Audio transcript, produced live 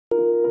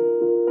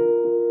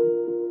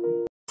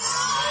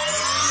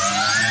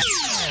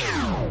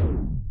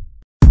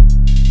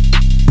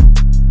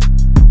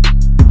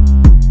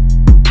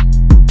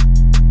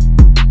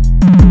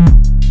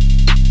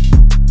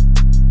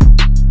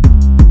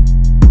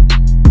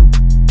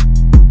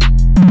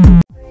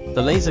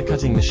The laser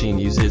cutting machine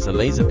uses a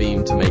laser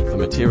beam to make the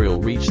material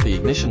reach the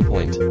ignition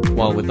point,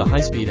 while with the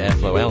high-speed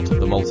airflow out of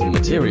the molten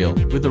material,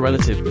 with the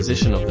relative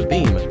position of the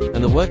beam,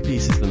 and the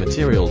workpiece is the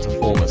material to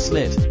form a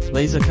slit.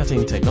 Laser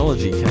cutting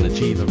technology can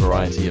achieve a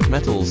variety of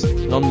metals,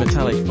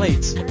 non-metallic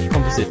plates,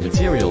 composite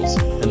materials,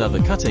 and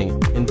other cutting,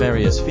 in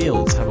various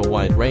fields have a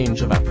wide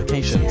range of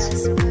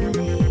applications.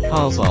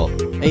 HARSLE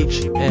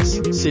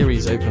HS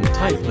series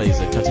open-type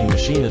laser cutting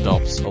machine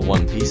adopts a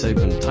one-piece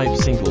open-type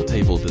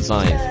single-table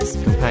design,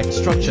 compact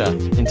structure,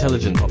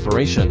 intelligent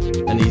operation,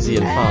 and easy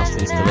and fast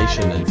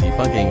installation and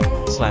debugging.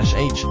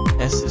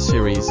 HS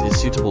series is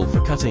suitable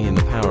for cutting in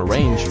the power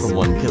range from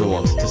 1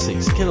 kilowatt to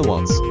 6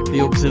 kilowatts. The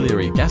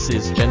auxiliary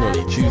gases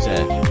generally choose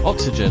air,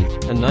 oxygen,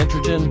 and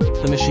nitrogen.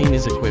 The machine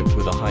is equipped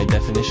with a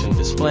high-definition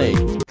display,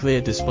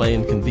 clear display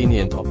and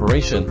convenient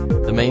operation.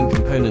 The main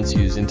components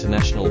use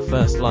international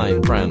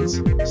first-line brands.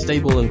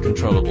 Stable and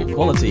controllable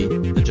quality,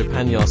 the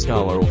Japan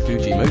YASKAWA or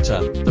FUJI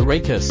motor, the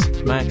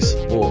Raycus, Max,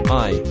 or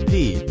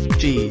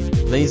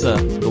IPG laser,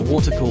 the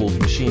water-cooled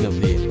machine of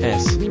the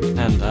S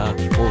and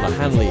or the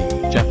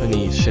Hanli,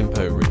 Japanese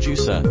SHIMPO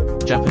reducer,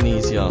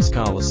 Japanese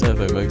YASKAWA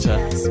servo motor,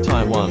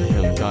 Taiwan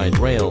HIWN guide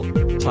rail,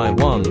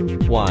 Taiwan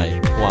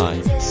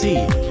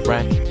YYC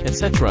rack,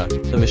 etc.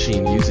 The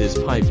machine uses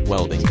pipe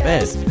welding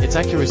bed. Its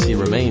accuracy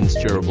remains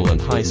durable and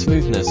high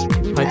smoothness,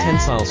 high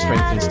tensile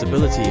strength and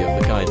stability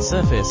of the guide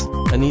surface,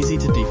 uneasy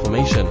to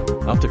deformation.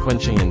 After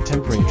quenching and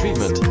tempering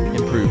treatment,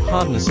 improve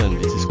hardness, and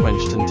it is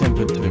quenched and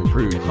tempered to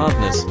improve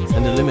hardness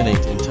and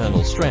eliminate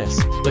internal stress.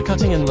 The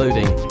cutting and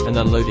loading and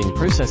unloading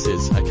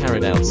processes are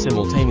carried out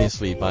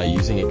simultaneously by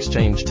using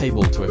exchange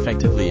table to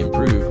effectively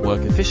improve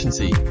work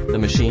efficiency. The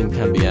machine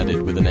can be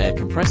added with an air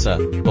compressor,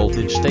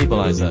 voltage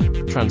stabilizer,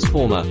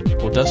 transformer,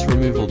 or dust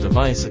removal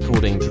device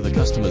according to the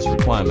customer's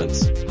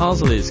requirements.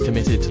 HARSLE is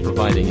committed to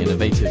providing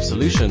innovative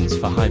solutions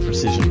for high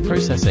precision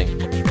processing.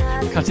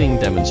 Cutting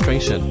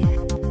demonstration.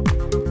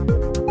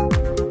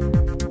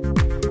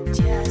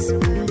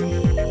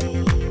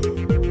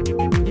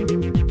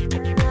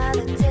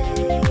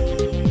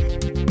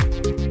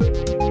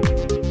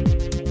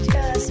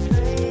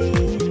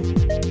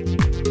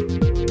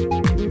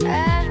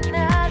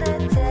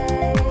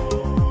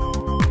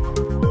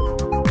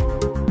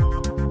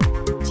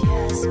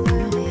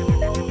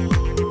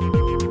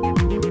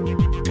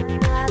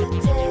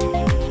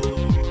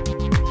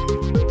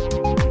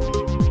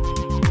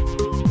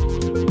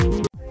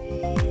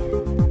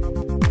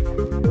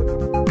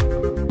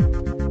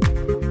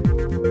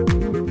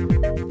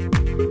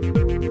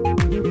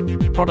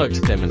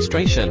 Product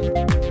demonstration.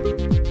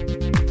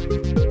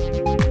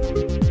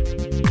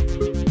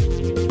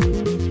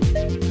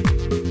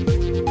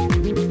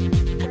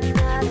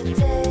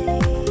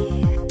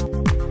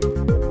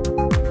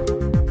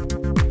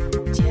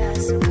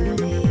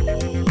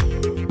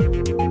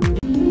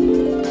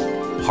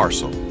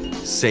 HARSLE.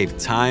 Save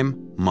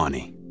time,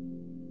 money.